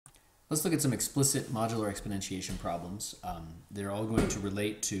Let's look at some explicit modular exponentiation problems. They're all going to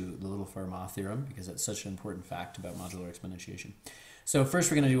relate to the Little Fermat theorem because that's such an important fact about modular exponentiation. So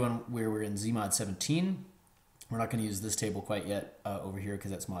first we're going to do one where we're in Z mod 17. We're not going to use this table quite yet over here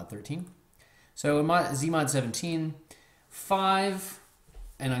because that's mod 13. So in Z mod 17, 5,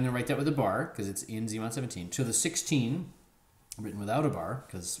 and I'm going to write that with a bar because it's in Z mod 17, to the 16, written without a bar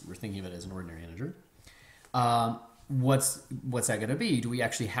because we're thinking of it as an ordinary integer. What's that going to be? Do we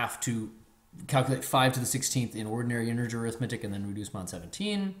actually have to calculate 5 to the 16th in ordinary integer arithmetic and then reduce mod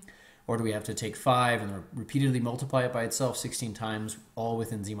 17? Or do we have to take 5 and repeatedly multiply it by itself 16 times, all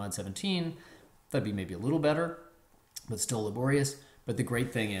within Z mod 17? That'd be maybe a little better, but still laborious. But the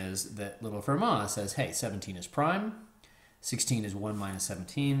great thing is that Little Fermat says, hey, 17 is prime, 16 is 1 minus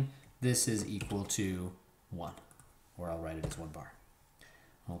 17. This is equal to 1, or I'll write it as 1 bar.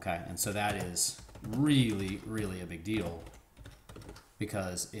 Okay, and so that is really, really a big deal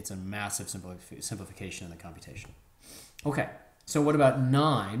because it's a massive simplification in the computation. Okay, so what about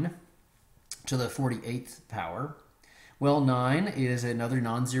 9 to the 48th power? Well, 9 is another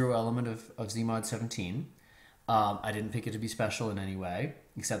non-zero element of Z mod 17. I didn't pick it to be special in any way,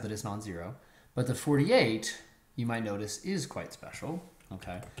 except that it's non-zero. But the 48, you might notice, is quite special.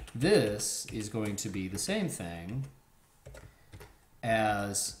 Okay, this is going to be the same thing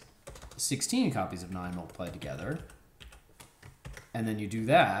as 16 copies of 9 multiplied together, and then you do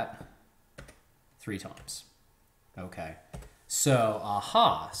that 3 times. Okay, so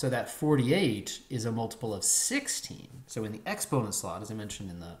so that 48 is a multiple of 16. So in the exponent slot, as I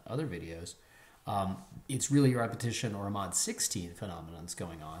mentioned in the other videos, it's really a repetition or a mod 16 phenomenon that's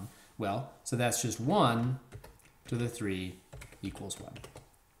going on. Well, so that's just 1 to the 3 equals 1.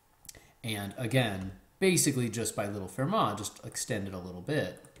 And again, basically just by Little Fermat, just extend it a little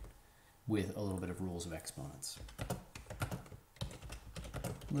bit with a little bit of rules of exponents.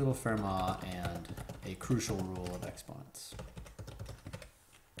 Little Fermat and a crucial rule of exponents.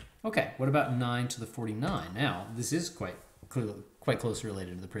 Okay, what about 9 to the 49? Now, this is quite closely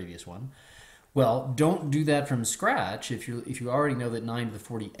related to the previous one. Well, don't do that from scratch. If you already know that 9 to the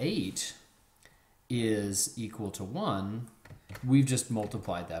 48 is equal to 1, we've just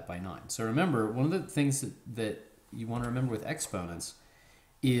multiplied that by 9. So remember, one of the things that you want to remember with exponents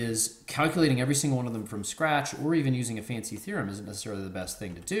is calculating every single one of them from scratch, or even using a fancy theorem isn't necessarily the best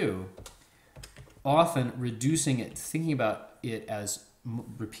thing to do. Often reducing it, thinking about it as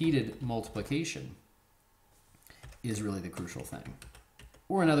repeated multiplication is really the crucial thing.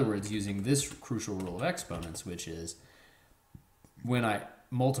 Or in other words, using this crucial rule of exponents, which is when I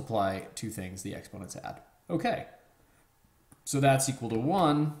multiply two things, the exponents add. Okay, so that's equal to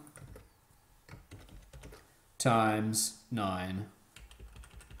 1 times 9.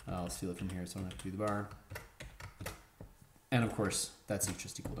 I'll steal it from here so I don't have to do the bar. And of course, that's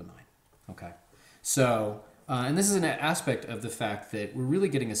just equal to 9. Okay, so, and this is an aspect of the fact that we're really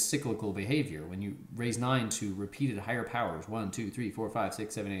getting a cyclical behavior. When you raise 9 to repeated higher powers, 1, 2, 3, 4, 5,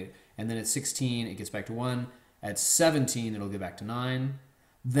 6, 7, 8, and then at 16, it gets back to 1. At 17, it'll get back to 9.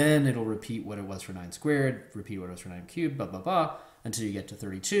 Then it'll repeat what it was for 9 squared, repeat what it was for 9 cubed, blah, blah, blah, until you get to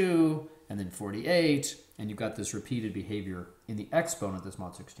 32, and then 48, and you've got this repeated behavior in the exponent that's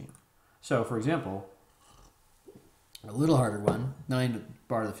mod 16. So, for example, a little harder one, 9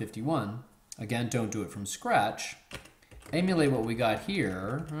 bar to the 51. Again, don't do it from scratch. Emulate what we got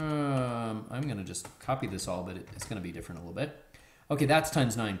here. I'm going to just copy this all, but it's going to be different a little bit. Okay, that's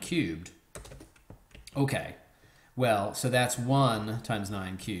times 9 cubed. Okay. Well, so that's 1 times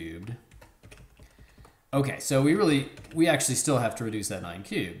 9 cubed. Okay, so we actually still have to reduce that 9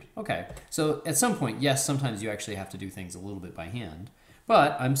 cubed. Okay, so at some point, yes, sometimes you actually have to do things a little bit by hand,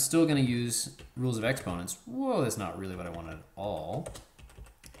 but I'm still going to use rules of exponents. Whoa, that's not really what I wanted at all.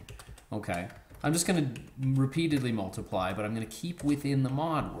 Okay, I'm just going to repeatedly multiply, but I'm going to keep within the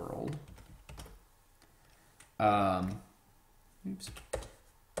mod world. Oops.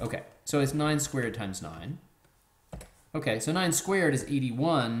 Okay, so it's 9 squared times 9. Okay, so 9 squared is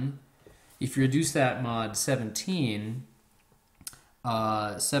 81. If you reduce that mod 17,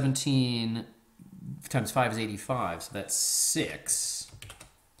 17 times 5 is 85, so that's 6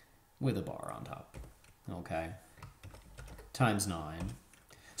 with a bar on top, okay, times 9.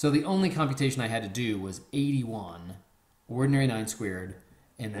 So the only computation I had to do was 81, ordinary 9 squared,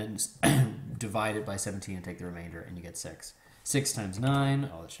 and then divide it by 17 and take the remainder, and you get 6. 6 times 9,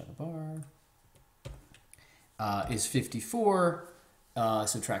 oh, let's shut the bar, is 54.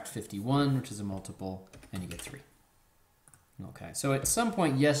 Subtract 51, which is a multiple, and you get 3. Okay, so at some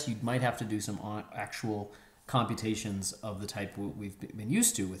point, yes, you might have to do some actual computations of the type we've been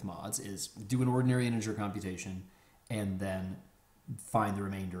used to with mods, is do an ordinary integer computation and then find the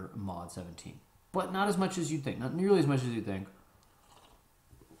remainder mod 17. But not as much as you'd think, not nearly as much as you'd think.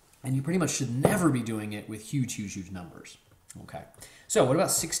 And you pretty much should never be doing it with huge, huge, huge numbers. Okay, so what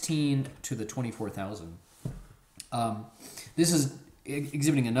about 16 to the 24,000? This is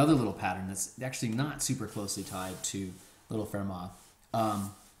exhibiting another little pattern that's actually not super closely tied to Little Fermat.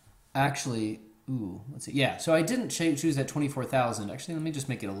 Actually, let's see. Yeah, so I didn't choose that 24,000. Actually, let me just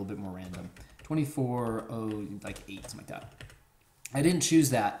make it a little bit more random. 24, like 8, something like that. I didn't choose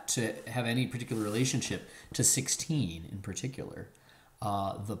that to have any particular relationship to 16 in particular.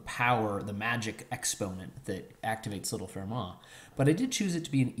 The power, the magic exponent that activates Little Fermat. But I did choose it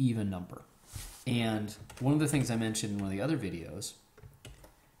to be an even number. And one of the things I mentioned in one of the other videos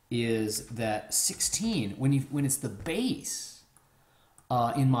is that 16, when it's the base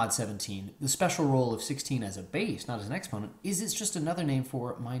in mod 17, the special role of 16 as a base, not as an exponent, is it's just another name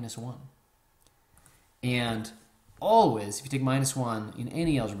for -1. And always, if you take -1 in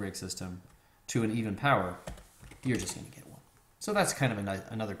any algebraic system to an even power, you're just going to get 1. So that's kind of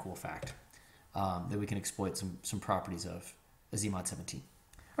another cool fact that we can exploit some properties of a ZMod 17.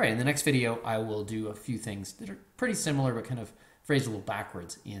 All right, in the next video, I will do a few things that are pretty similar but kind of phrased a little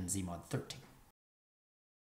backwards in ZMod 13.